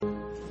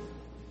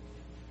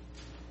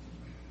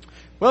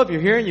Well, if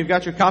you're here and you've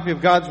got your copy of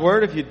God's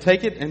Word, if you'd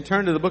take it and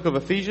turn to the book of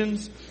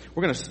Ephesians,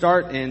 we're going to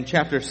start in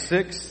chapter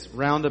 6,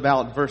 round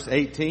about verse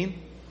 18.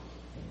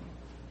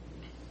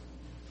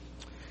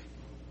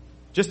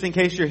 Just in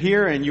case you're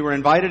here and you were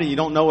invited and you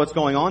don't know what's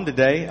going on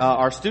today,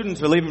 our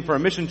students are leaving for a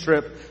mission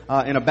trip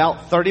in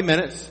about 30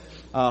 minutes.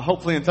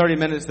 Hopefully in 30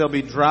 minutes they'll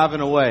be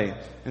driving away.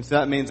 And so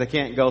that means they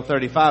can't go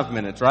 35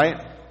 minutes,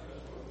 right?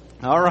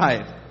 All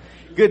right.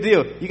 Good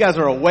deal. You guys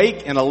are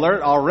awake and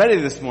alert already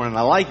this morning.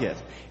 I like it.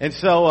 And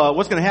so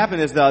what's going to happen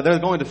is they're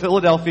going to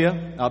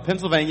Philadelphia,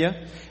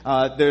 Pennsylvania.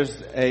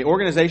 There's an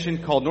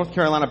organization called North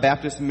Carolina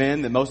Baptist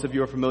Men that most of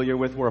you are familiar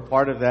with. We're a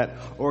part of that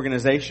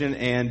organization.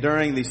 And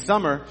during the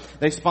summer,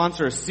 they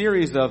sponsor a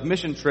series of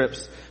mission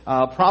trips,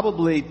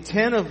 probably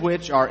 10 of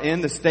which are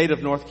in the state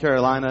of North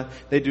Carolina.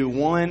 They do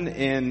one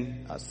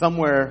in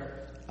somewhere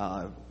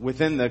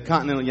within the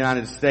continental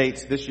United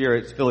States. This year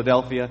it's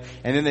Philadelphia.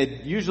 And then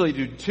they usually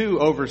do 2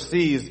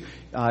 overseas.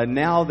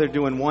 Now they're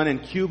doing one in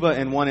Cuba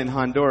and one in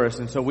Honduras.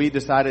 And so we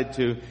decided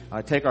to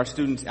take our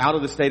students out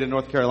of the state of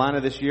North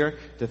Carolina this year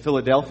to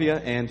Philadelphia.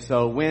 And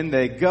so when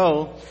they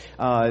go,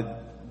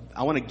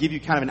 I want to give you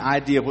kind of an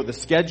idea of what the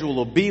schedule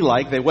will be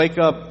like. They wake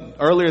up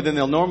earlier than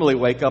they'll normally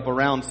wake up,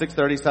 around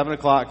 6:30, 7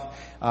 o'clock.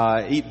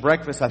 Eat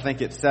breakfast, I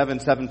think at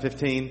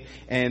 7:15.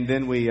 And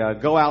then we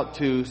go out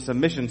to some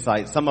mission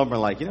sites. Some of them are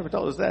like, you never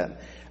told us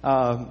that.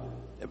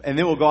 And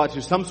then we'll go out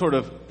to some sort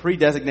of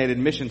pre-designated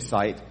mission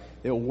site.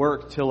 It'll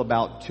work till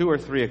about 2 or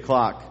 3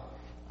 o'clock,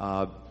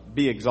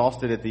 be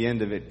exhausted at the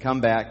end of it, come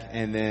back,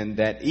 and then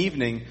that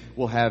evening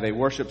we'll have a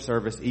worship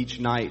service each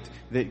night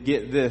that,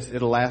 get this,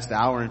 it'll last an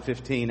hour and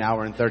 15,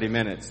 hour and 30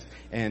 minutes,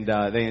 and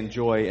they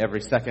enjoy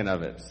every second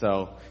of it.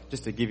 So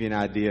just to give you an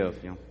idea of,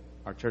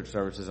 our church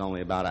service is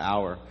only about an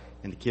hour,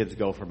 and the kids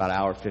go for about an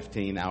hour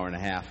 15, hour and a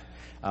half.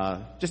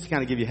 Just to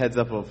kind of give you a heads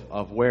up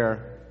of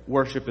where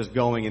worship is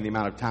going and the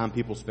amount of time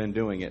people spend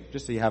doing it,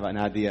 just so you have an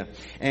idea.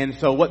 And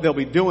so what they'll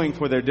be doing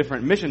for their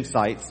different mission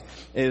sites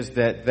is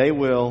that they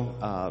will,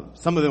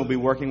 some of them will be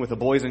working with the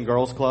Boys and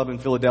Girls Club in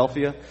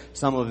Philadelphia.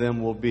 Some of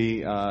them will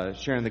be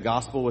sharing the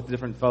gospel with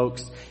different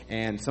folks,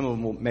 and some of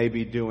them will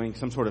maybe doing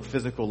some sort of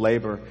physical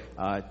labor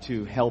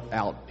to help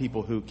out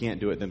people who can't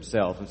do it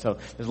themselves. And so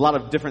there's a lot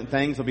of different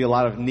things. There'll be a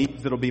lot of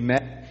needs that'll be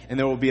met, and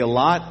there will be a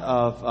lot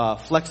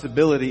of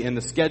flexibility in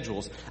the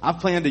schedules. I've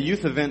planned a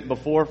youth event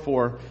before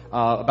for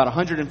about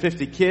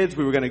 150 kids.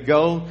 We were going to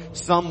go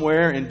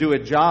somewhere and do a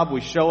job.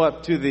 We show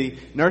up to the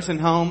nursing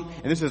home,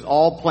 and this is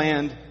all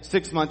planned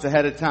 6 months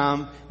ahead of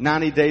time,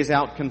 90 days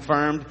out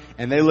confirmed,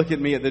 and they look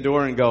at me at the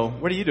door and go,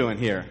 "What are you doing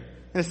here?"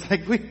 And it's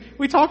like,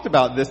 we talked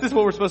about this. This is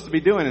what we're supposed to be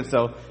doing. And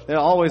so there's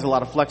always a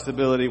lot of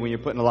flexibility when you're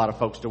putting a lot of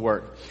folks to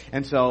work.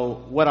 And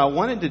so what I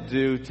wanted to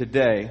do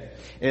today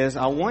is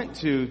I want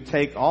to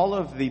take all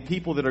of the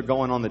people that are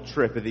going on the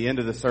trip at the end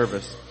of the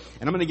service,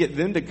 and I'm going to get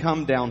them to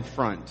come down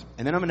front.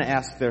 And then I'm going to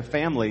ask their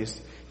families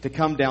to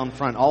come down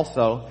front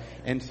also.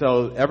 And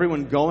so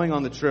everyone going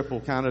on the trip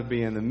will kind of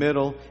be in the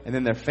middle, and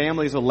then their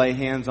families will lay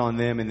hands on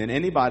them, and then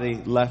anybody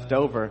left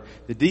over,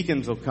 the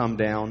deacons will come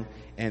down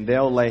and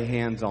they'll lay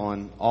hands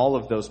on all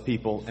of those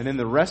people. And then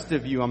the rest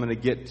of you, I'm going to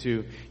get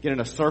in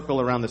a circle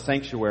around the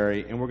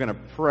sanctuary, and we're going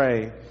to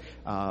pray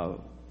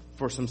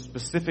for some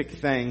specific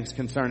things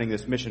concerning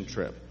this mission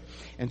trip.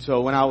 And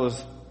so when I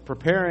was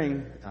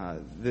preparing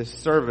this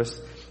service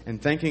and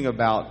thinking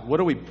about what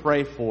do we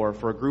pray for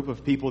a group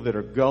of people that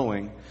are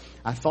going,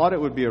 I thought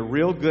it would be a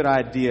real good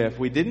idea if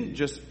we didn't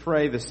just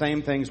pray the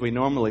same things we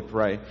normally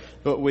pray,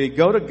 but we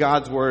go to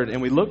God's Word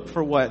and we look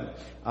for what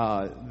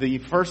the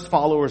first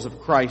followers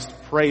of Christ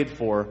prayed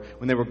for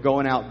when they were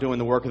going out doing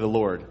the work of the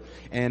Lord.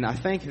 And I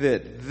think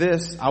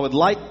that I would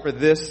like for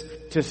this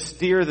to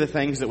steer the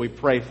things that we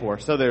pray for.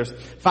 So there's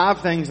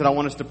 5 things that I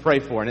want us to pray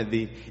for. And at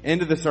the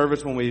end of the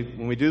service, when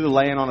we do the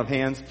laying on of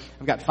hands,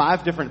 I've got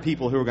 5 different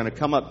people who are going to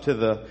come up to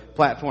the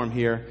platform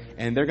here,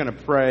 and they're going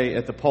to pray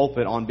at the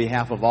pulpit on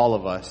behalf of all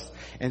of us.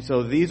 And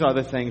so these are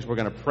the things we're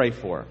going to pray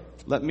for.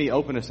 Let me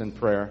open us in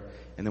prayer,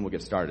 and then we'll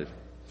get started.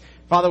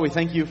 Father, we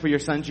thank you for your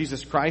Son,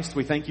 Jesus Christ.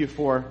 We thank you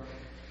for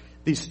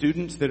these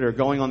students that are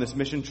going on this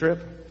mission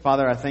trip.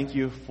 Father, I thank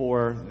you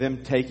for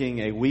them taking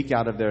a week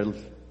out of their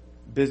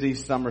busy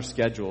summer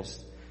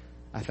schedules.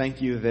 I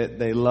thank you that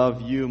they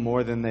love you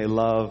more than they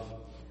love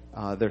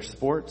their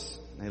sports.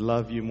 They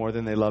love you more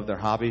than they love their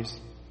hobbies.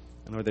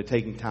 And Lord, they're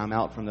taking time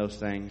out from those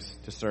things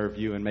to serve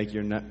you and make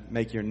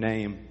your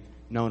name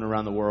known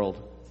around the world.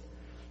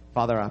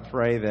 Father, I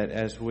pray that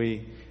as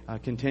we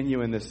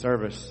continue in this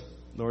service,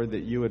 Lord,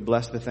 that you would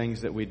bless the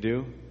things that we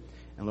do.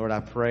 And Lord, I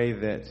pray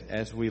that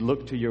as we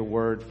look to your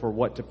word for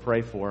what to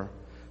pray for,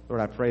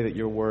 Lord, I pray that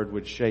your word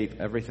would shape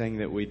everything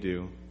that we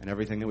do and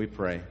everything that we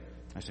pray.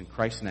 That's in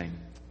Christ's name.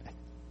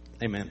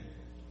 Amen.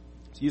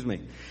 Excuse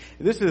me.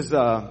 This is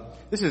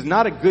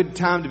not a good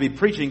time to be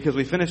preaching because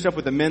we finished up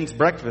with the men's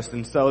breakfast,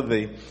 and so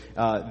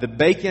the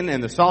bacon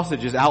and the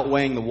sausage is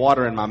outweighing the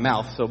water in my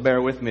mouth. So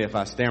bear with me if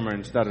I stammer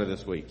and stutter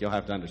this week. You'll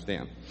have to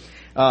understand.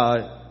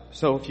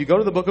 So if you go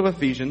to the book of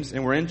Ephesians,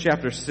 and we're in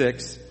chapter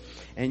 6,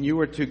 and you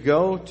were to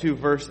go to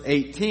verse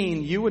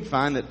 18, you would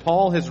find that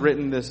Paul has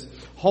written this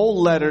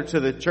whole letter to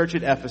the church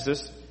at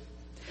Ephesus.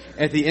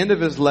 At the end of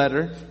his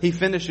letter, he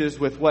finishes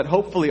with what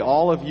hopefully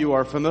all of you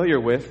are familiar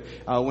with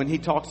when he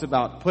talks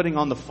about putting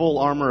on the full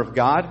armor of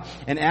God.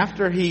 And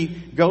after he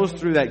goes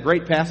through that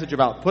great passage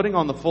about putting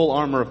on the full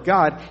armor of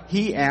God,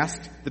 he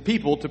asked the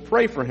people to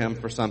pray for him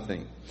for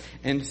something.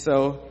 And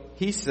so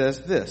he says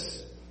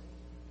this,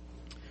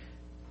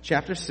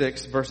 chapter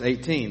 6, verse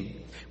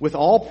 18. With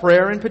all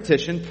prayer and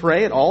petition,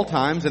 pray at all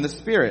times in the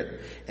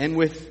Spirit, and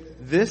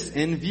with this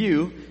in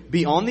view,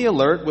 be on the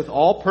alert with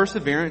all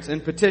perseverance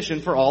and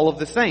petition for all of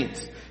the saints.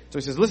 So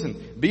he says,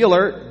 listen, be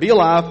alert, be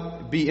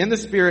alive, be in the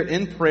Spirit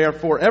in prayer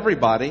for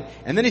everybody.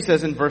 And then he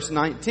says in verse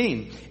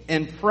 19,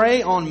 and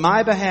pray on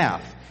my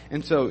behalf.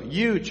 And so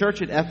you,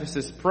 church at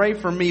Ephesus, pray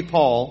for me,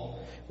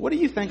 Paul. What do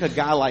you think a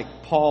guy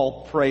like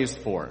Paul prays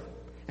for?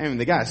 I mean,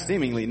 the guy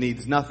seemingly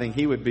needs nothing.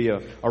 He would be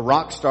a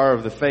rock star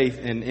of the faith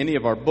in any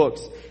of our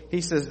books. He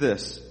says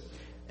this,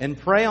 and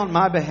pray on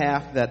my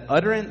behalf that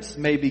utterance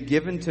may be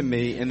given to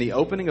me in the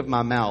opening of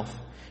my mouth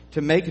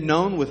to make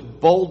known with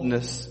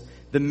boldness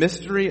the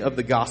mystery of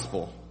the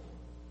gospel,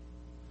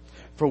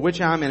 for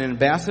which I am an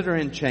ambassador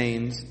in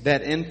chains,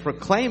 that in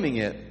proclaiming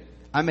it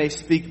I may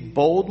speak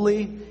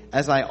boldly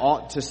as I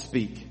ought to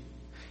speak.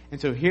 And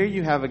so here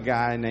you have a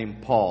guy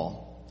named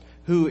Paul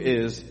who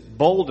is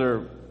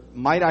bolder,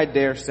 might I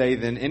dare say,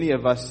 than any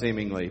of us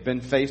seemingly,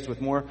 been faced with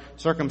more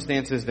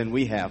circumstances than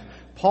we have.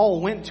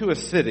 Paul went to a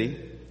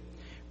city,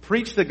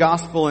 preached the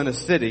gospel in a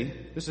city.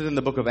 This is in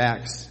the book of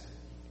Acts.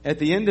 At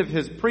the end of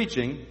his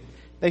preaching,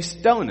 they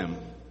stone him,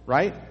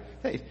 right?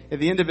 Hey, at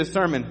the end of his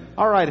sermon,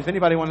 all right, if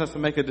anybody wants us to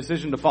make a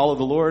decision to follow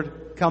the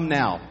Lord, come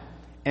now.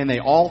 And they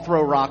all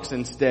throw rocks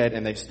instead,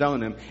 and they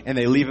stone him, and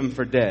they leave him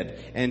for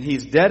dead. And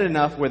he's dead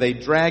enough where they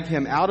drag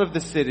him out of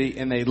the city,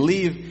 and they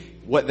leave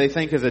what they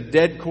think is a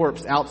dead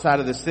corpse outside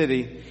of the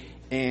city.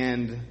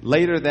 And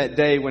later that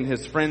day, when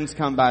his friends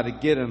come by to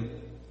get him,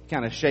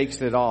 kind of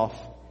shakes it off,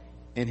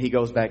 and he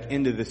goes back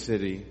into the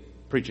city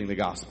preaching the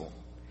gospel.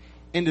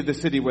 Into the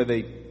city where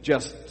they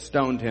just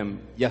stoned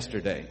him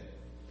yesterday.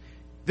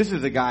 This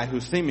is a guy who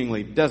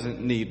seemingly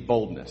doesn't need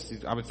boldness.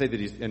 I would say that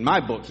in my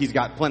book, he's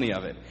got plenty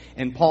of it.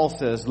 And Paul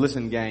says,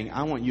 listen, gang,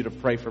 I want you to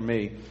pray for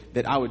me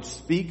that I would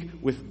speak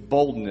with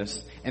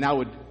boldness and I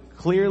would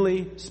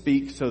clearly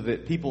speak so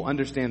that people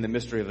understand the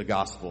mystery of the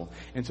gospel.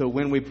 And so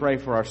when we pray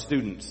for our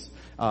students,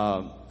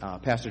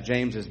 Pastor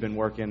James has been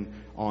working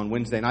on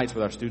Wednesday nights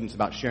with our students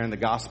about sharing the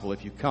gospel.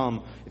 If you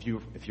come, if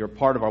you're a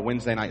part of our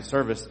Wednesday night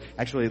service,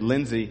 actually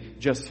Lindsay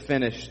just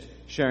finished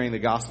sharing the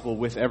gospel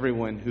with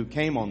everyone who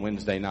came on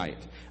Wednesday night,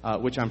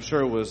 which I'm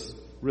sure was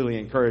really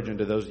encouraging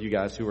to those of you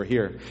guys who were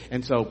here.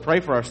 And so pray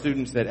for our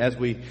students that as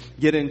we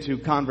get into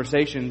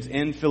conversations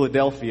in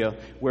Philadelphia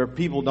where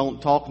people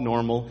don't talk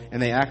normal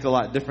and they act a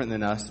lot different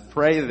than us,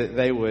 pray that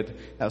they would,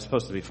 that was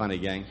supposed to be funny,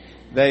 gang.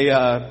 They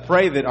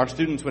pray that our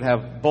students would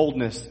have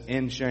boldness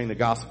in sharing the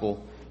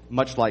gospel,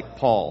 much like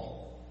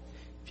Paul.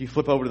 If you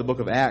flip over to the book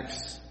of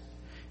Acts,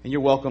 and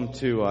you're welcome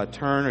to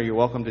turn or you're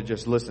welcome to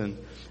just listen,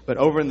 but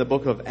over in the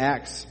book of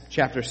Acts,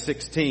 chapter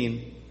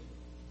 16,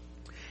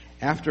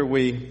 after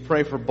we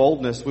pray for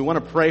boldness, we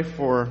want to pray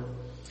for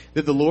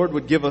that the Lord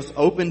would give us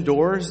open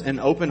doors and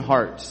open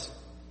hearts.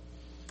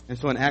 And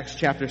so in Acts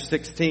chapter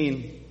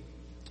 16,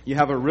 you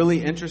have a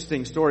really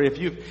interesting story.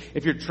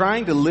 If you're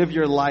trying to live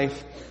your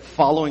life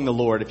following the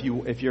Lord,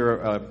 if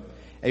you're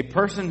a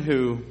person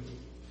who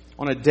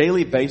on a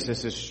daily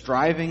basis is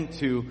striving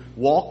to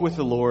walk with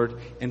the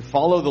Lord and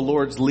follow the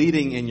Lord's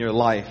leading in your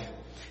life,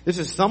 this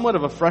is somewhat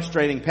of a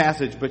frustrating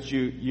passage, but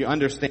you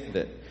understand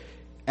it.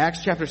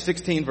 Acts chapter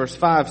 16 verse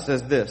 5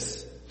 says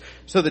this,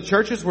 so the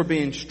churches were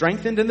being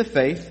strengthened in the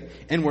faith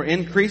and were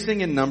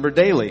increasing in number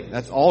daily.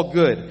 That's all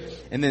good.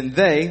 And then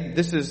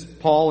this is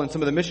Paul and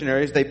some of the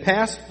missionaries, they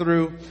passed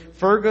through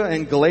Phrygia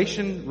and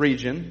Galatian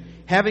region,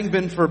 having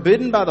been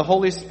forbidden by the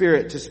Holy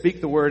Spirit to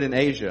speak the word in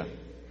Asia.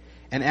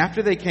 And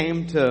after they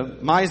came to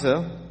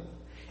Mysia,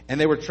 and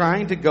they were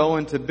trying to go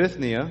into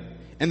Bithynia,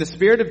 and the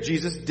Spirit of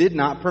Jesus did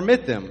not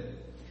permit them.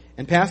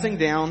 And passing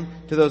down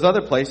to those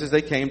other places,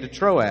 they came to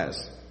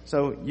Troas.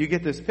 So you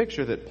get this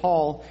picture that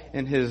Paul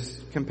and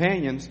his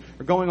companions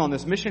are going on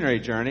this missionary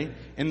journey,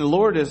 and the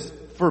Lord is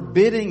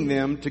forbidding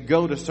them to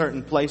go to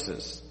certain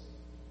places.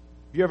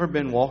 Have you ever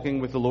been walking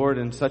with the Lord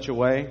in such a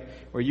way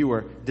where you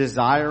were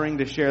desiring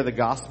to share the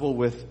gospel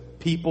with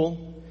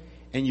people,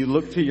 and you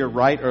look to your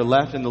right or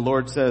left and the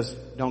Lord says,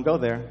 don't go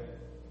there?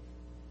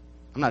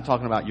 I'm not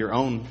talking about your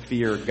own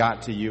fear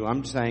got to you.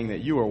 I'm saying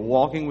that you are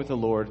walking with the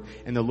Lord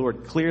and the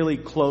Lord clearly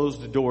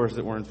closed the doors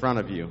that were in front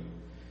of you.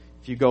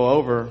 If you go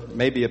over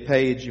maybe a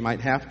page, you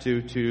might have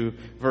to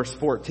verse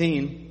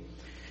 14,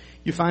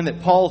 you find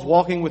that Paul's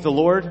walking with the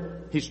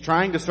Lord. He's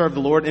trying to serve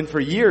the Lord. And for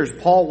years,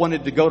 Paul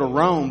wanted to go to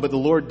Rome, but the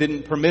Lord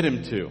didn't permit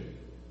him to.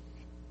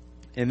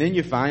 And then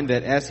you find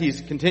that as he's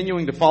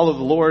continuing to follow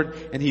the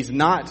Lord and he's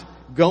not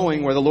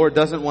going where the Lord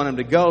doesn't want him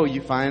to go,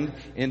 you find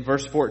in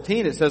verse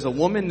 14, it says, a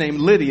woman named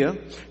Lydia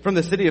from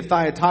the city of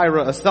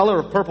Thyatira, a seller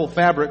of purple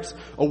fabrics,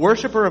 a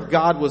worshiper of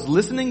God, was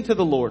listening to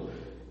the Lord.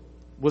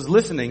 was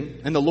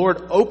listening, and the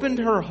Lord opened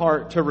her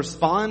heart to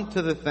respond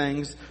to the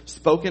things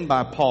spoken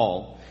by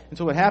Paul. And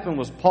so what happened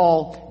was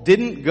Paul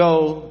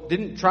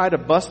didn't try to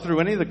bust through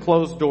any of the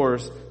closed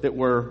doors that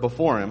were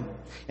before him.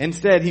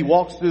 Instead, he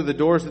walks through the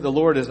doors that the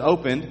Lord has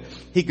opened.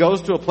 He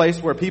goes to a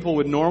place where people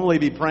would normally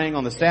be praying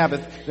on the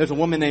Sabbath. There's a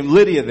woman named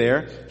Lydia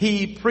there.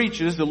 He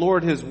preaches. The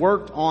Lord has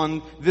worked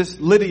on this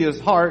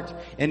Lydia's heart,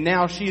 and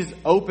now she's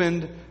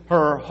opened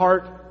her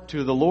heart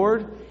to the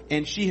Lord,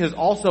 and she has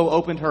also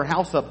opened her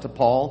house up to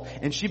Paul,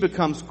 and she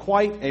becomes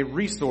quite a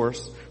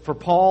resource for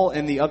Paul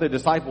and the other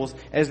disciples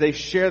as they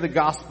share the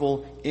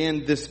gospel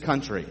in this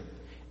country.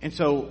 And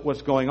so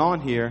what's going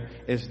on here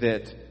is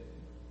that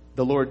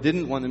the Lord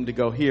didn't want them to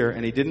go here,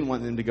 and He didn't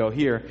want them to go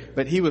here,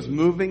 but He was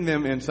moving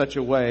them in such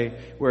a way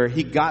where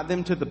He got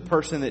them to the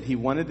person that He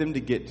wanted them to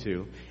get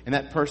to, and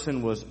that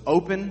person was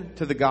open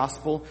to the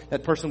gospel,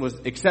 that person was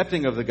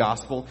accepting of the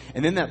gospel,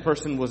 and then that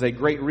person was a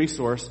great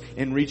resource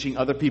in reaching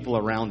other people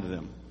around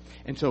them.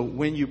 And so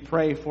when you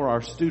pray for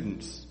our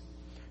students,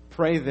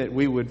 pray that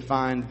we would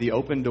find the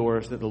open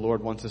doors that the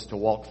Lord wants us to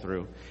walk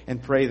through,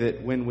 and pray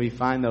that when we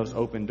find those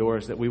open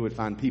doors that we would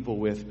find people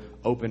with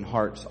open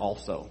hearts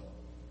also.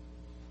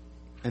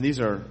 And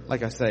these are,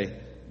 like I say,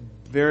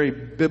 very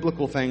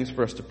biblical things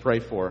for us to pray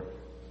for.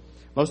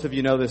 Most of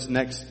you know this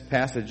next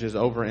passage is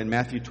over in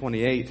Matthew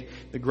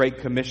 28, the Great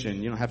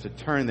Commission. You don't have to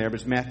turn there,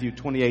 but it's Matthew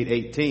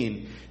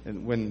 28:18.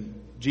 And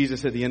when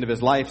Jesus at the end of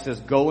His life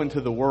says, "Go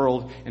into the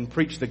world and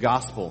preach the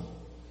gospel.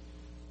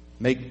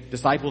 Make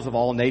disciples of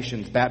all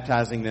nations,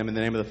 baptizing them in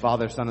the name of the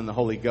Father, Son, and the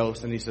Holy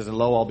Ghost." And He says, "And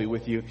lo, I'll be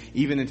with you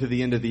even into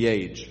the end of the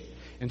age."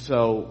 And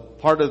so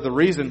part of the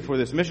reason for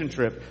this mission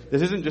trip,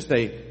 this isn't just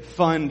a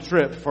fun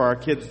trip for our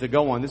kids to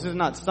go on. This is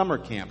not summer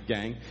camp,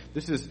 gang.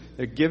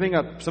 They're giving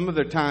up some of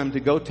their time to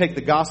go take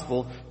the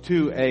gospel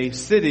to a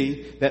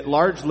city that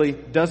largely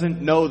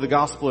doesn't know the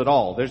gospel at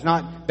all. There's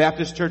not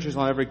Baptist churches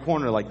on every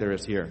corner like there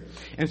is here.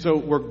 And so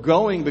we're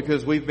going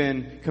because we've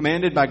been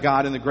commanded by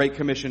God in the Great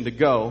Commission to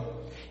go.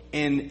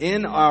 And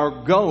in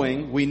our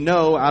going, we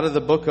know out of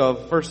the book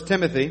of 1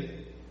 Timothy,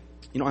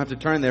 you don't have to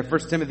turn there,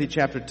 1 Timothy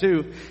chapter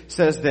 2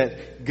 says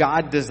that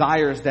God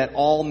desires that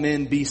all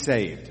men be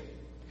saved.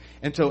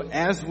 And so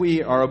as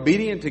we are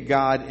obedient to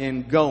God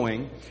in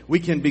going,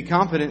 we can be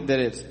confident that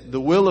it's the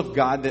will of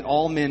God that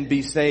all men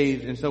be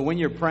saved. And so when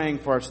you're praying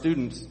for our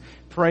students,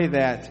 pray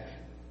that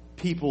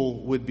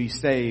people would be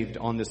saved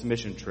on this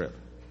mission trip.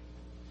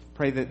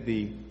 Pray that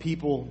the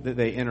people that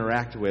they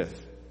interact with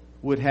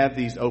would have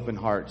these open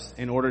hearts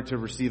in order to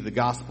receive the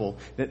gospel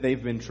that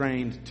they've been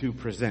trained to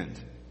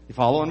present. You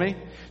following me?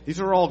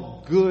 These are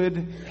all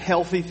good,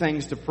 healthy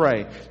things to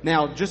pray.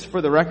 Now, just for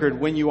the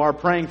record, when you are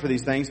praying for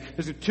these things,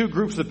 there's two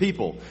groups of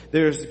people.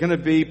 There's going to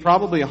be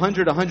probably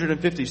 100,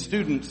 150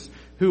 students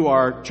who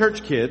are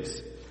church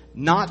kids,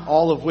 not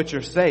all of which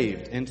are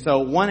saved. And so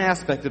one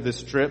aspect of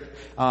this trip,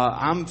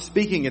 I'm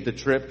speaking at the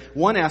trip,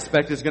 one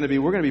aspect is going to be,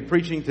 we're going to be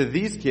preaching to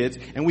these kids,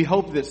 and we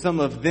hope that some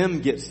of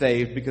them get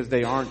saved because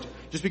they aren't.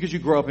 Just because you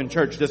grow up in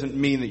church doesn't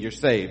mean that you're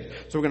saved.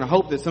 So we're going to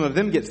hope that some of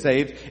them get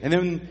saved, and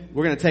then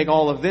we're going to take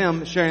all of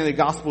them, sharing the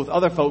gospel with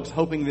other folks,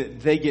 hoping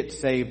that they get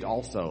saved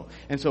also.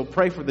 And so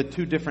pray for the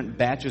two different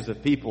batches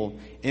of people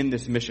in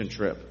this mission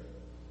trip.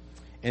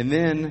 And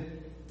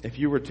then, if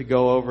you were to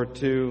go over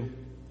to,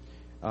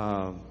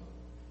 I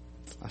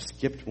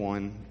skipped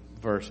one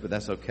verse, but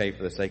that's okay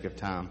for the sake of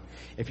time.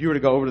 If you were to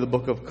go over to the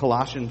book of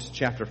Colossians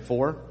chapter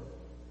 4,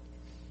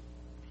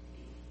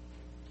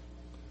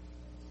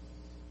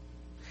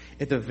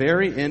 at the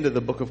very end of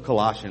the book of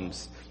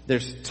Colossians,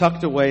 there's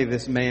tucked away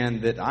this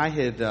man that I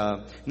had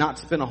not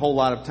spent a whole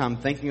lot of time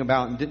thinking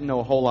about and didn't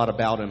know a whole lot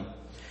about him.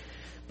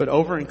 But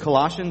over in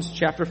Colossians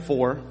chapter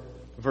 4,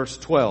 verse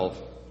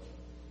 12,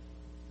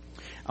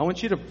 I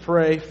want you to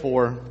pray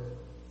for,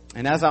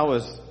 and as I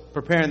was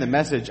preparing the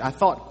message, I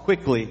thought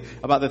quickly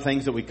about the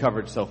things that we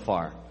covered so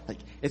far. Like,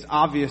 it's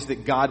obvious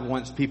that God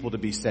wants people to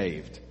be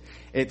saved.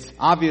 It's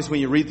obvious when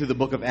you read through the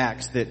book of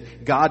Acts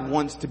that God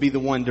wants to be the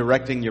one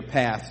directing your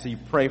path, so you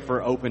pray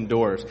for open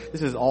doors.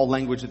 This is all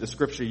language that the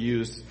Scripture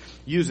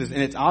uses.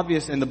 And it's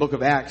obvious in the book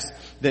of Acts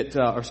that,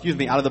 out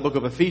of the book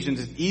of Ephesians,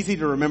 it's easy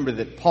to remember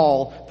that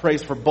Paul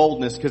prays for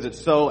boldness because it's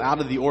so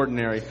out of the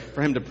ordinary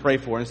for him to pray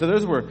for. And so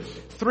those were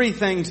three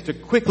things to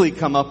quickly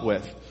come up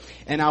with.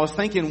 And I was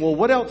thinking, well,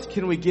 what else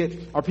can we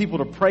get our people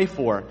to pray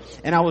for?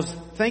 And I was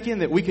thinking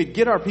that we could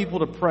get our people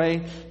to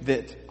pray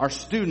that our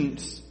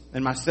students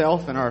and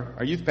myself and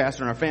our youth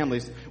pastor and our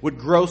families would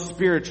grow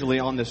spiritually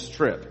on this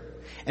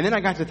trip. And then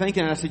I got to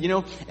thinking, and I said,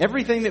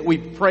 everything that we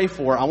pray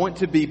for, I want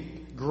to be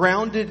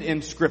grounded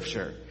in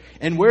Scripture.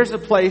 And where's the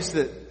place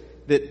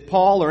that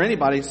Paul or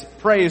anybody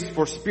prays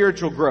for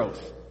spiritual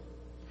growth?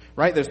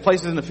 Right? There's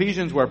places in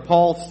Ephesians where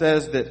Paul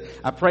says that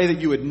I pray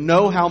that you would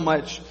know how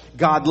much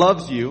God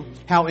loves you,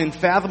 how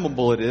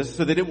unfathomable it is,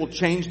 so that it will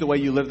change the way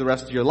you live the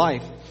rest of your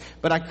life.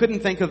 But I couldn't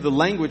think of the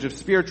language of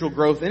spiritual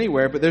growth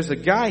anywhere. But there's a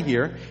guy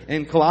here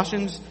in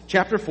Colossians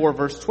chapter 4,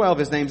 verse 12.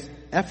 His name's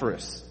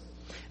Epaphras.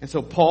 And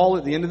so Paul,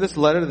 at the end of this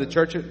letter to the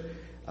church at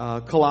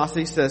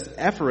Colossae says,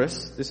 Ephraim,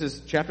 this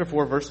is chapter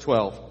 4, verse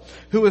 12,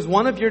 who is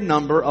one of your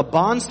number, a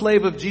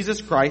bondslave of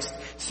Jesus Christ,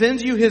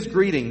 sends you his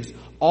greetings,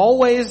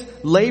 always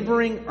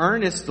laboring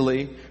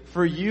earnestly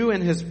for you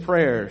in his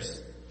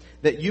prayers,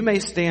 that you may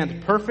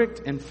stand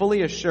perfect and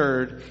fully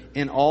assured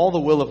in all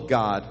the will of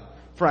God.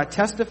 For I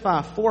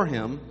testify for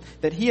him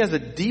that he has a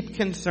deep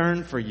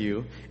concern for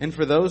you and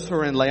for those who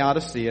are in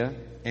Laodicea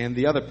and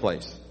the other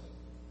place.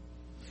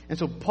 And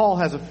so Paul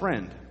has a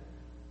friend,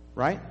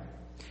 right?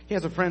 He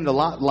has a friend a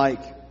lot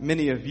like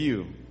many of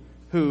you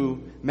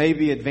who may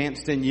be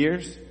advanced in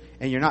years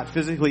and you're not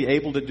physically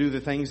able to do the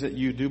things that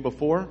you do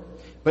before.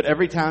 But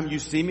every time you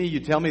see me, you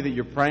tell me that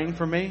you're praying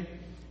for me.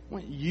 I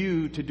want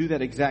you to do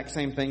that exact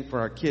same thing for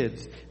our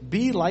kids.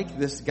 Be like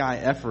this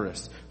guy Ephraim,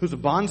 who's a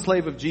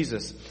bondslave of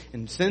Jesus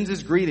and sends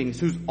his greetings,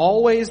 who's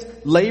always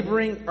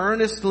laboring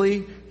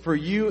earnestly for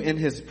you in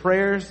his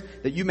prayers,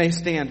 that you may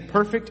stand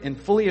perfect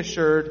and fully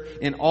assured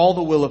in all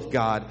the will of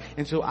God.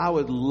 And so I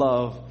would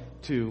love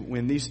to,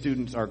 when these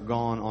students are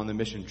gone on the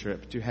mission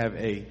trip, to have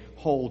a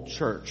whole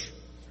church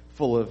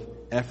full of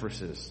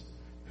Ephraims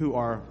who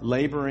are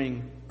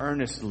laboring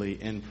earnestly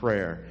in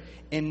prayer.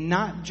 And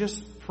not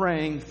just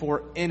praying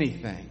for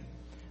anything,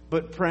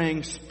 but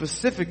praying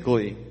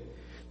specifically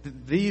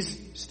that these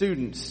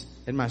students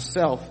and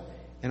myself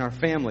and our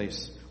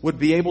families would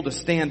be able to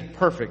stand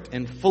perfect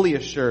and fully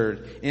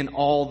assured in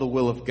all the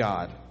will of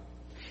God.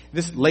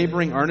 This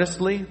laboring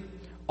earnestly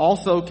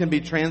also can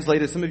be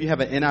translated, some of you have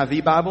an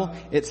NIV Bible,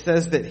 it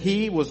says that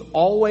he was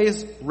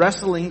always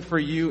wrestling for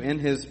you in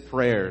his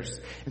prayers.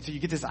 And so you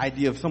get this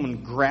idea of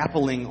someone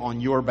grappling on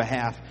your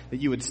behalf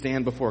that you would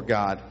stand before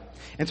God.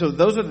 And so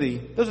those are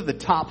the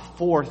top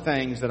 4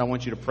 things that I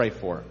want you to pray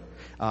for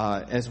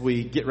as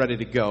we get ready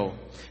to go.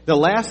 The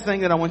last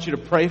thing that I want you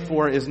to pray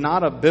for is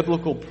not a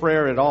biblical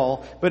prayer at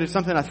all, but it's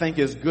something I think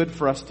is good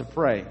for us to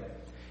pray.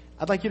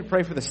 I'd like you to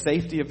pray for the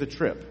safety of the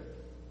trip.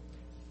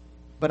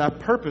 But I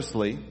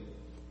purposely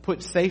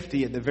put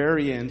safety at the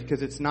very end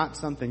because it's not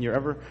something you're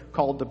ever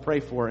called to pray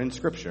for in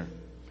Scripture.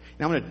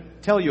 Now I'm going to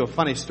tell you a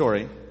funny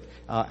story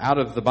out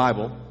of the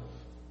Bible.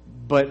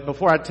 But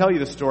before I tell you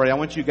the story, I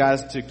want you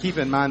guys to keep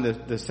in mind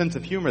the sense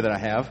of humor that I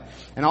have.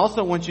 And I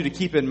also want you to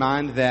keep in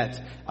mind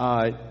that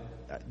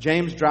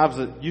James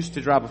used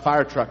to drive a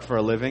fire truck for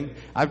a living.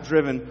 I've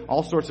driven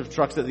all sorts of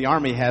trucks that the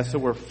Army has, so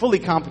we're fully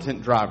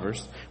competent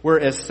drivers. We're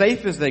as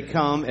safe as they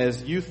come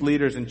as youth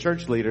leaders and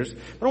church leaders.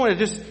 But I want to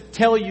just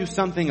tell you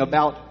something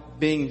about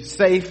being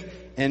safe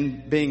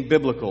and being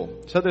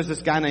biblical. So there's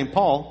this guy named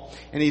Paul,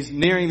 and he's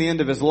nearing the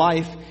end of his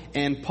life,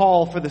 and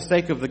Paul, for the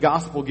sake of the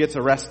gospel, gets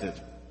arrested,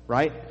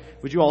 right?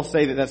 Would you all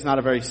say that that's not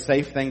a very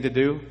safe thing to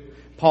do?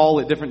 Paul,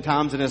 at different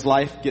times in his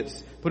life,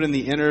 gets put in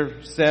the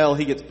inner cell.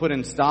 He gets put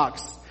in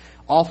stocks.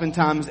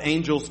 Oftentimes,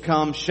 angels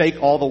come,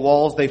 shake all the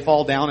walls. They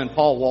fall down, and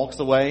Paul walks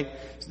away.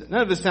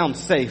 None of this sounds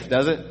safe,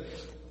 does it?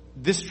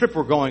 This trip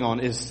we're going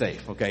on is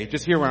safe, okay?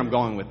 Just hear where I'm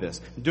going with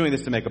this. I'm doing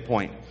this to make a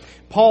point.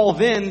 Paul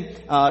then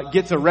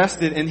gets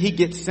arrested, and he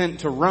gets sent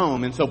to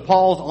Rome. And so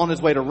Paul's on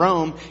his way to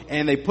Rome,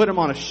 and they put him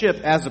on a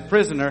ship as a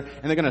prisoner,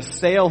 and they're going to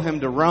sail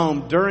him to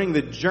Rome. During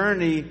the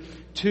journey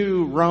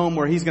to Rome,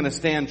 where he's going to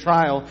stand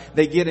trial,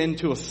 they get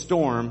into a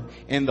storm,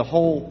 and the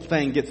whole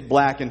thing gets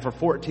black, and for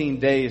 14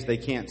 days they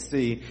can't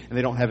see, and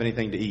they don't have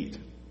anything to eat.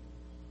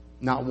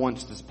 Not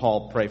once does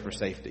Paul pray for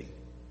safety.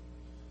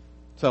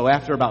 So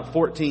after about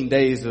 14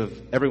 days of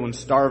everyone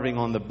starving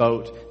on the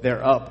boat,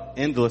 they're up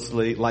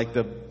endlessly like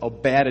a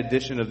bad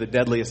edition of The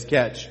Deadliest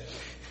Catch.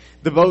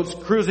 The boat's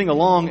cruising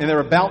along and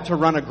they're about to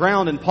run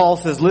aground, and Paul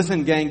says,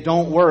 listen gang,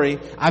 don't worry.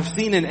 I've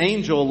seen an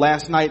angel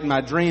last night in my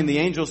dream. The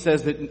angel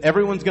says that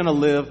everyone's going to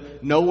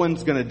live, no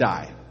one's going to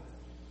die.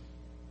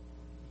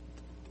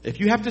 If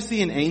you have to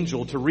see an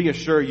angel to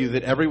reassure you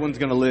that everyone's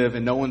going to live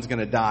and no one's going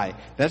to die,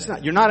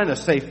 you're not in a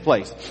safe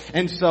place.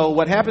 And so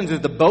what happens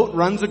is the boat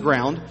runs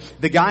aground.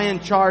 The guy in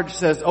charge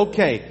says,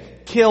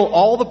 okay, kill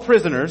all the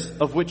prisoners,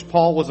 of which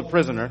Paul was a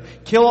prisoner.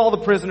 Kill all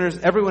the prisoners,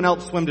 everyone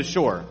else swim to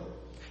shore.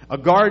 A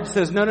guard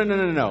says,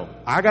 no.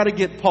 I got to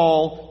get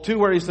Paul to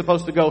where he's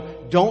supposed to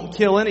go. Don't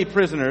kill any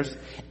prisoners.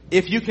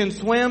 If you can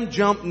swim,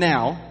 jump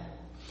now.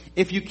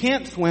 If you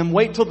can't swim,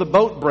 wait till the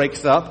boat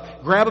breaks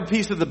up, grab a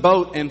piece of the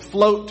boat, and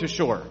float to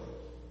shore.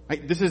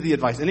 Right? This is the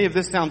advice. Any of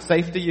this sound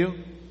safe to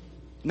you?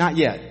 Not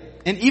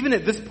yet. And even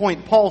at this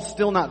point, Paul's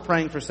still not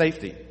praying for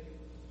safety.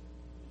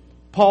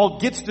 Paul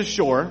gets to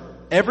shore.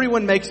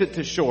 Everyone makes it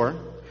to shore.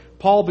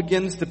 Paul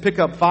begins to pick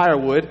up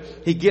firewood.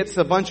 He gets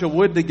a bunch of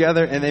wood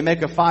together and they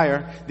make a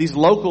fire. These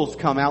locals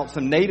come out,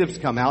 some natives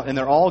come out, and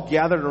they're all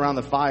gathered around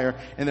the fire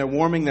and they're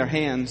warming their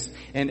hands.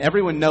 And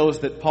everyone knows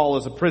that Paul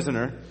is a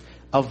prisoner.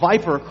 A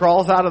viper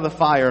crawls out of the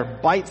fire,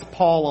 bites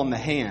Paul on the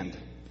hand.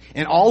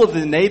 And all of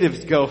the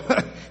natives go,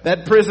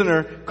 that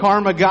prisoner,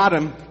 karma got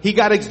him. He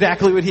got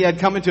exactly what he had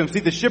coming to him.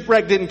 See, the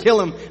shipwreck didn't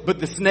kill him, but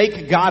the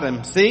snake got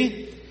him.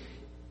 See?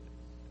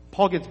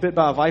 Paul gets bit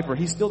by a viper.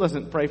 He still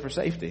doesn't pray for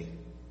safety.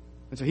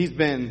 And so he's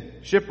been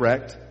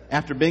shipwrecked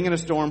after being in a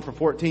storm for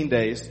 14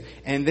 days.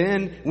 And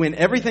then when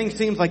everything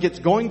seems like it's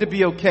going to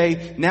be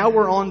okay, now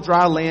we're on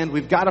dry land.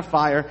 We've got a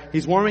fire.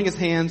 He's warming his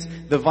hands.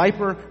 The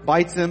viper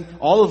bites him.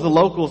 All of the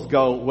locals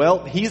go,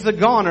 well, he's a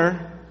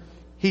goner.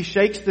 He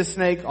shakes the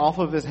snake off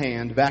of his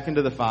hand back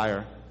into the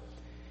fire.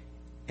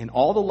 And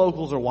all the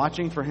locals are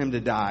watching for him to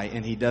die,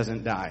 and he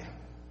doesn't die.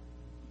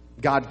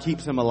 God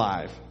keeps him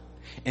alive.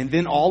 And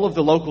then all of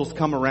the locals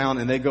come around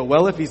and they go,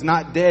 well, if he's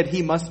not dead,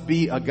 he must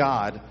be a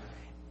god.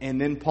 And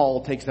then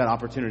Paul takes that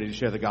opportunity to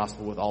share the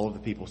gospel with all of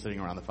the people sitting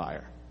around the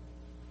fire.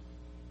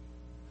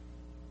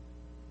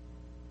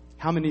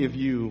 How many of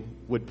you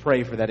would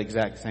pray for that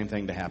exact same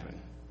thing to happen?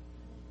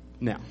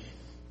 Now,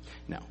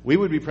 we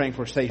would be praying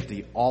for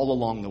safety all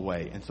along the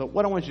way. And so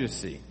what I want you to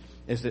see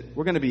is that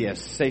we're going to be as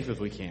safe as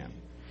we can.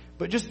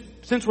 But just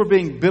since we're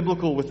being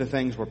biblical with the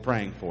things we're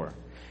praying for,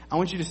 I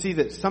want you to see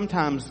that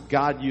sometimes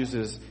God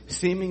uses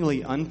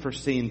seemingly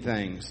unforeseen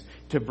things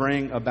to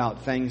bring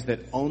about things that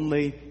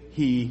only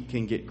He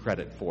can get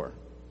credit for.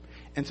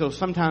 And so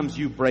sometimes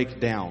you break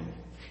down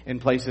in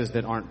places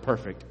that aren't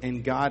perfect,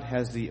 and God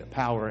has the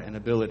power and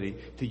ability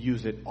to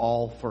use it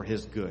all for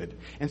His good.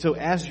 And so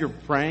as you're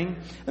praying,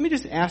 let me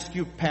just ask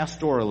you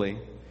pastorally,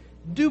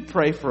 do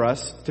pray for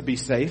us to be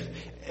safe.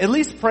 At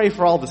least pray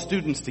for all the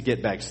students to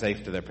get back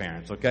safe to their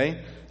parents,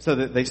 okay? So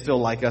that they still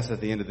like us at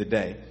the end of the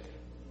day.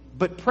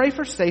 But pray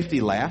for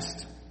safety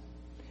last.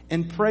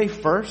 And pray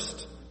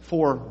first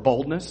for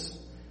boldness.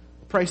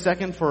 Pray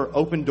second for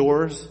open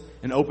doors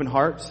and open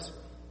hearts.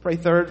 Pray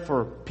third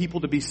for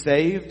people to be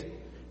saved.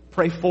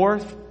 Pray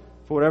fourth,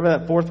 for whatever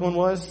that fourth one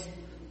was,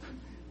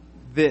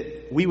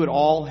 that we would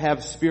all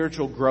have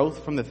spiritual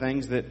growth from the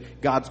things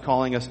that God's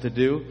calling us to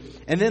do.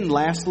 And then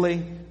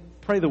lastly,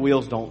 pray the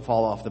wheels don't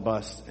fall off the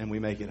bus and we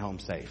make it home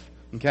safe.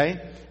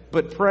 Okay?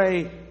 But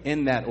pray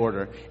in that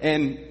order.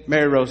 And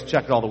Mary Rose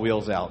checked all the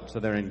wheels out, so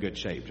they're in good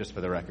shape, just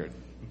for the record.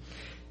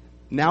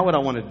 Now what I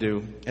want to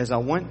do is I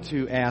want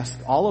to ask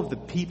all of the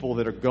people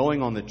that are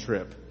going on the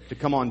trip to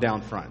come on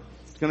down front.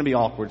 It's going to be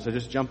awkward, so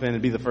just jump in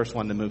and be the first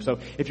one to move. So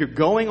if you're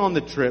going on the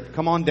trip,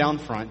 come on down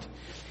front.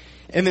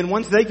 And then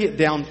once they get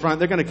down front,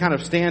 they're going to kind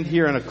of stand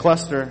here in a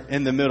cluster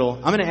in the middle.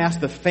 I'm going to ask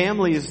the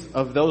families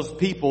of those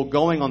people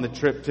going on the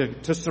trip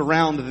to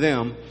surround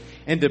them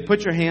and to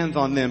put your hands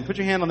on them. Put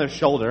your hand on their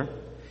shoulder.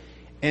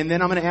 And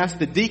then I'm going to ask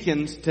the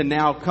deacons to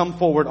now come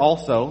forward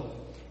also.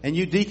 And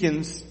you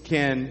deacons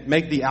can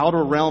make the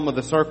outer realm of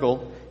the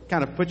circle.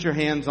 Kind of put your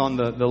hands on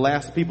the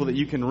last people that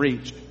you can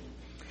reach.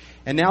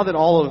 And now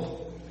that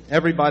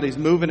everybody's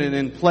moving and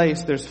in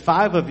place, there's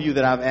 5 of you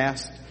that I've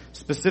asked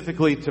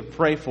specifically to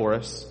pray for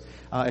us.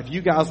 If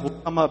you guys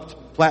will come up to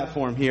the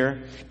platform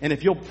here, and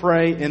if you'll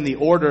pray in the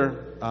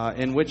order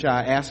in which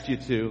I asked you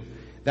to,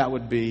 that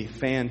would be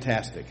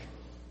fantastic.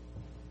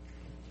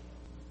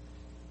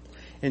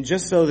 And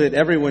just so that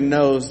everyone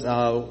knows,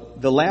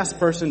 the last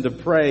person to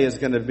pray is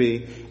going to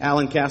be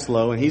Alan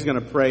Caslow, and he's going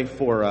to pray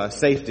for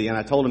safety. And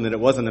I told him that it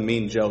wasn't a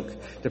mean joke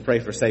to pray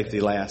for safety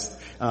last.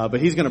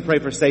 But he's going to pray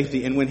for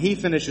safety. And when he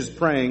finishes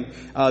praying,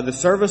 the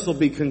service will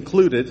be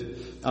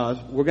concluded.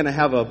 We're going to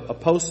have a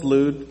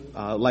postlude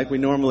like we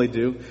normally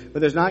do. But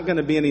there's not going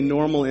to be any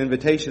normal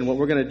invitation. What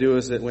we're going to do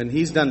is that when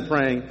he's done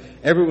praying,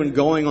 everyone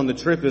going on the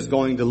trip is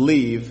going to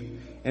leave.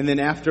 And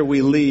then after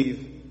we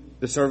leave,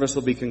 the service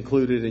will be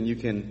concluded and you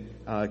can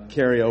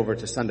carry over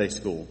to Sunday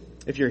school.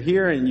 If you're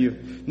here and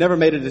you've never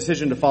made a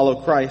decision to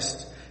follow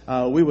Christ,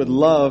 we would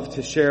love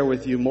to share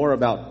with you more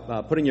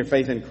about putting your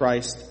faith in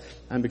Christ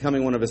and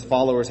becoming one of His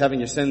followers, having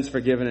your sins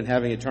forgiven and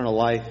having eternal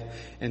life.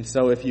 And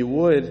so if you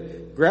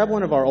would, grab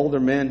one of our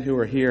older men who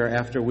are here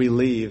after we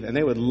leave, and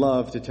they would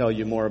love to tell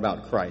you more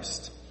about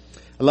Christ.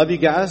 I love you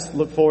guys.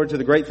 Look forward to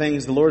the great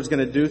things the Lord's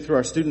going to do through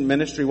our student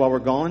ministry while we're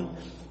gone.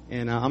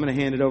 And I'm going to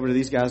hand it over to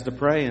these guys to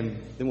pray,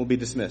 and then we'll be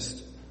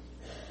dismissed.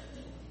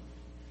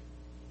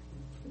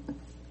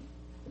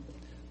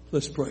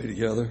 Let's pray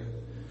together.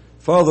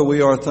 Father,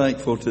 we are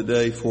thankful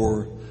today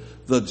for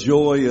the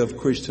joy of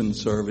Christian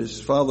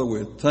service. Father,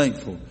 we're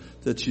thankful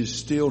that you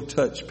still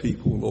touch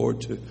people,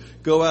 Lord, to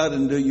go out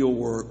and do your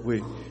work.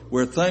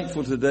 We're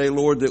thankful today,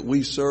 Lord, that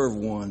we serve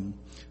one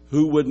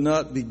who would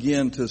not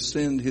begin to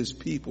send his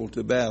people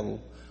to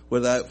battle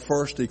without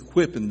first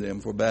equipping them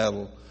for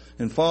battle.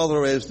 And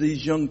Father, as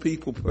these young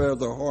people prepare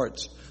their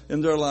hearts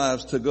and their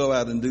lives to go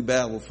out and do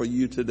battle for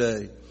you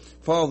today,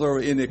 Father,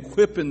 in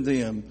equipping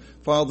them,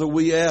 Father,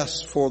 we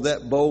ask for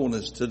that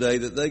boldness today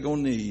that they're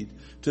going to need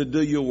to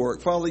do your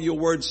work. Father, your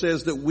word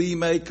says that we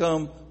may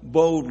come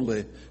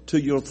boldly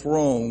to your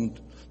throne,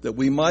 that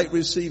we might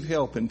receive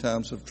help in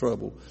times of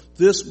trouble.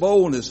 This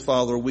boldness,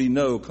 Father, we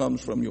know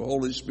comes from your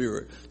Holy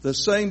Spirit. The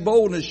same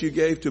boldness you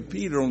gave to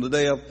Peter on the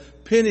day of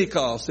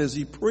Pentecost as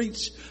he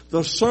preached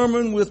the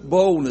sermon with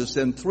boldness,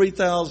 and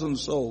 3,000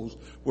 souls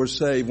were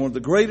saved. One of the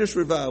greatest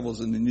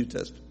revivals in the New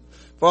Testament.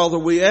 Father,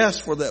 we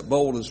ask for that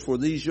boldness for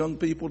these young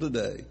people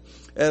today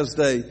as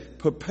they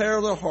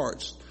prepare their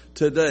hearts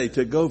today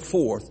to go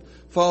forth.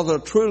 Father,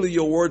 truly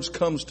your words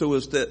comes to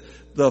us that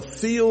the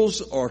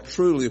fields are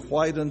truly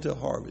white unto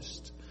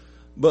harvest,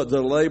 but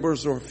the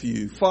labors are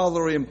few.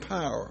 Father,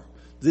 empower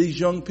these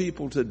young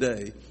people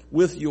today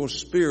with your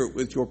spirit,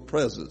 with your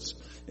presence,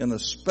 and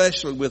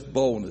especially with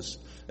boldness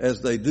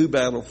as they do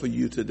battle for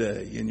you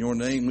today. In your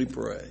name we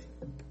pray.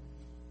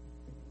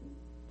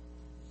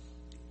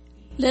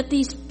 Let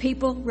these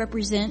people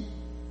represent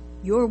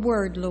your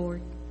word,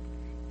 Lord.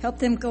 Help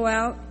them go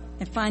out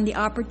and find the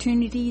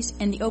opportunities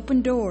and the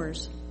open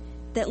doors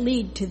that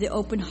lead to the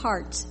open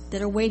hearts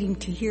that are waiting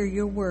to hear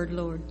your word,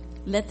 Lord.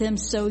 Let them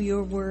sow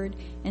your word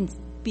and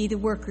be the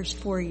workers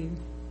for you.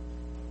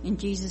 In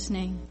Jesus'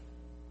 name.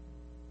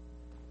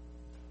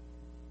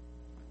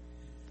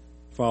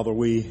 Father,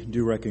 we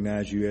do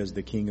recognize you as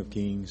the King of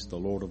Kings, the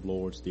Lord of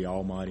Lords, the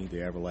Almighty,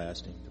 the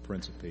Everlasting, the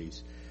Prince of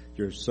Peace.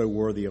 You're so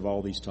worthy of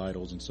all these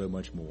titles and so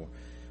much more.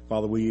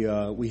 Father, we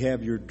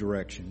have your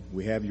direction.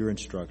 We have your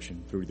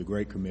instruction through the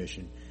Great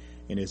Commission.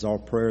 And it's our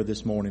prayer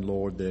this morning,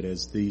 Lord, that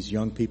as these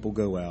young people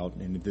go out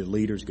and the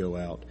leaders go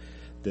out,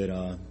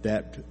 that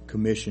that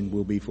commission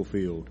will be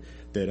fulfilled,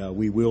 that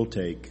we will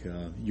take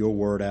your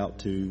word out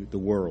to the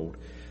world.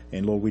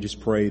 And Lord, we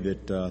just pray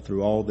that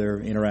through all their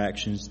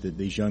interactions that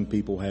these young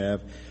people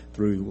have,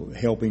 through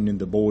helping in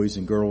the Boys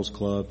and Girls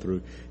Club,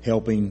 through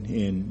helping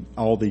in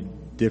all the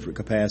different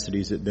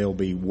capacities that they'll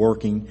be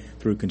working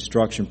through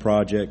construction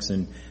projects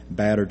and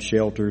battered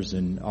shelters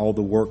and all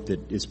the work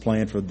that is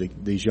planned for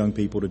these young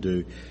people to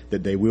do,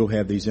 that they will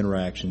have these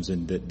interactions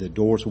and that the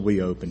doors will be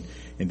open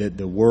and that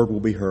the word will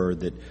be heard,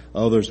 that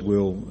others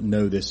will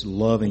know this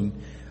loving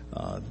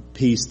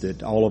peace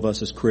that all of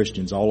us as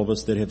Christians, all of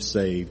us that have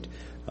saved,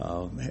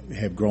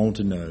 have grown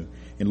to know.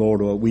 And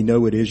Lord, we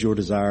know it is your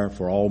desire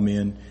for all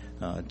men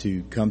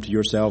to come to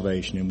your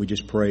salvation, and we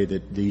just pray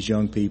that these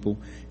young people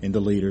and the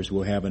leaders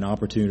will have an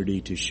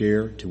opportunity to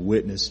share, to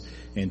witness,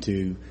 and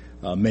to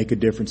make a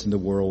difference in the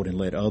world and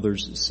let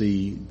others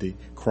see the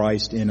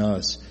Christ in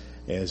us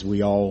as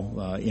we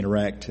all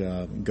interact,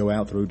 go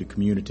out through the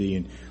community.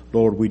 And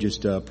Lord, we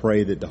just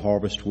pray that the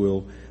harvest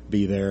will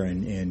be there,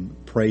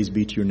 and praise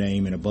be to your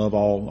name, and above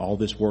all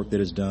this work that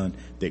is done,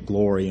 that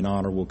glory and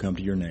honor will come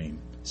to your name.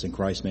 It's in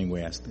Christ's name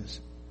we ask this.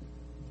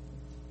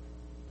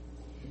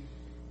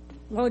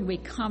 Lord, we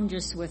come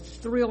just with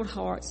thrilled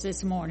hearts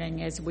this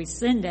morning as we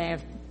send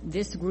out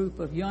this group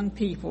of young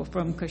people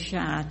from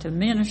Kashai to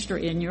minister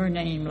in your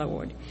name,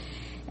 Lord.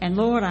 And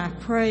Lord, I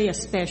pray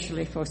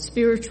especially for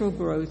spiritual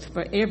growth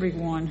for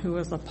everyone who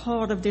is a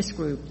part of this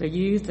group, the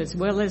youth as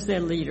well as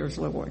their leaders,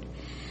 Lord.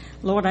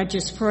 Lord, I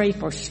just pray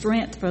for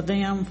strength for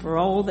them, for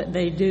all that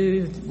they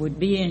do would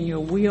be in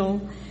your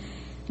will.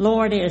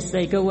 Lord, as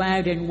they go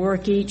out and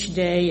work each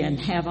day and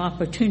have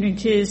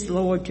opportunities,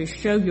 Lord, to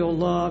show your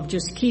love,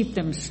 just keep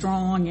them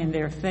strong in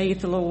their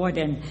faith, Lord.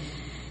 And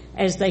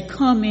as they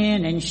come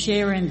in and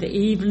share in the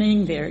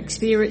evening their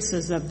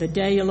experiences of the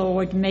day,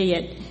 Lord, may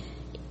it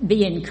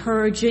be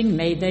encouraging.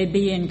 May they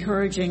be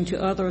encouraging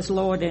to others,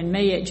 Lord, and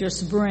may it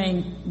just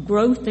bring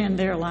growth in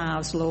their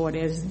lives, Lord,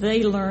 as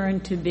they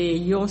learn to be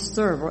your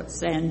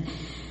servants and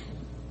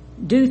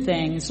do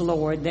things,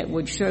 Lord, that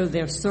would show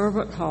their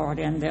servant heart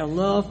and their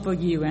love for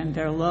you and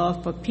their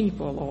love for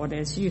people, Lord,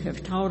 as you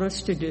have taught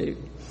us to do.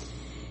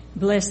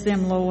 Bless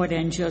them, Lord,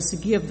 and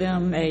just give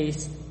them a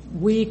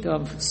week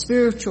of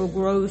spiritual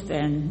growth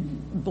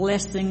and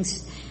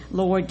blessings,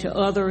 Lord, to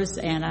others.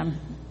 And I'm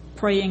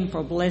praying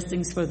for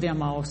blessings for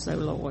them also,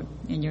 Lord.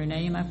 In your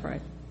name I pray.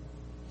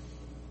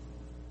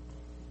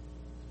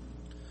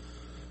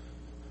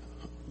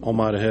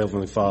 Almighty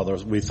Heavenly Father,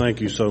 we thank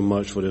you so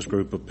much for this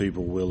group of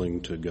people willing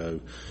to go.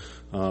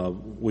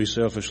 We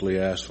selfishly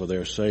ask for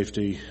their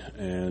safety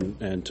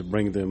and to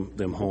bring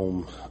them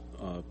home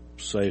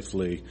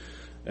safely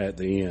at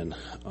the end.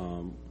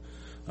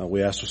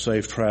 We ask for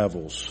safe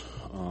travels.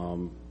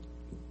 Don't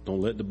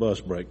let the bus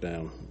break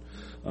down.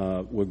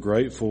 We're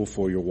grateful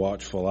for your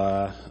watchful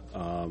eye.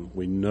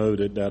 We know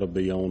that that'll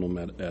be on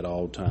them at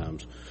all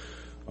times.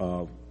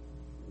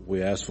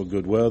 We ask for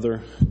good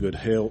weather, good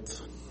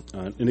health,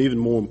 and even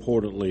more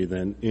importantly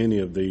than any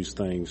of these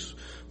things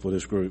for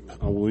this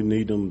group, we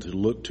need them to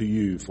look to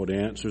you for the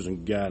answers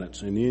and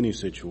guidance in any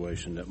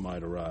situation that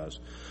might arise.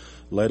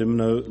 Let them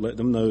know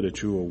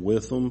that you are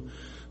with them,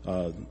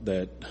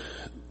 that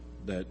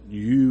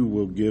you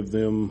will give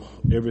them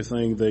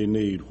everything they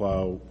need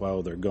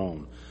while they're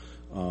gone.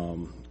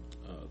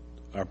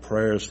 Our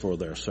prayers for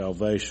their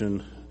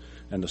salvation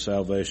and the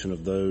salvation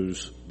of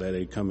those that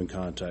they come in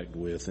contact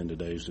with in the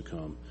days to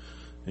come.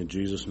 In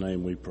Jesus'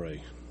 name we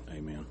pray.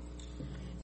 Amen.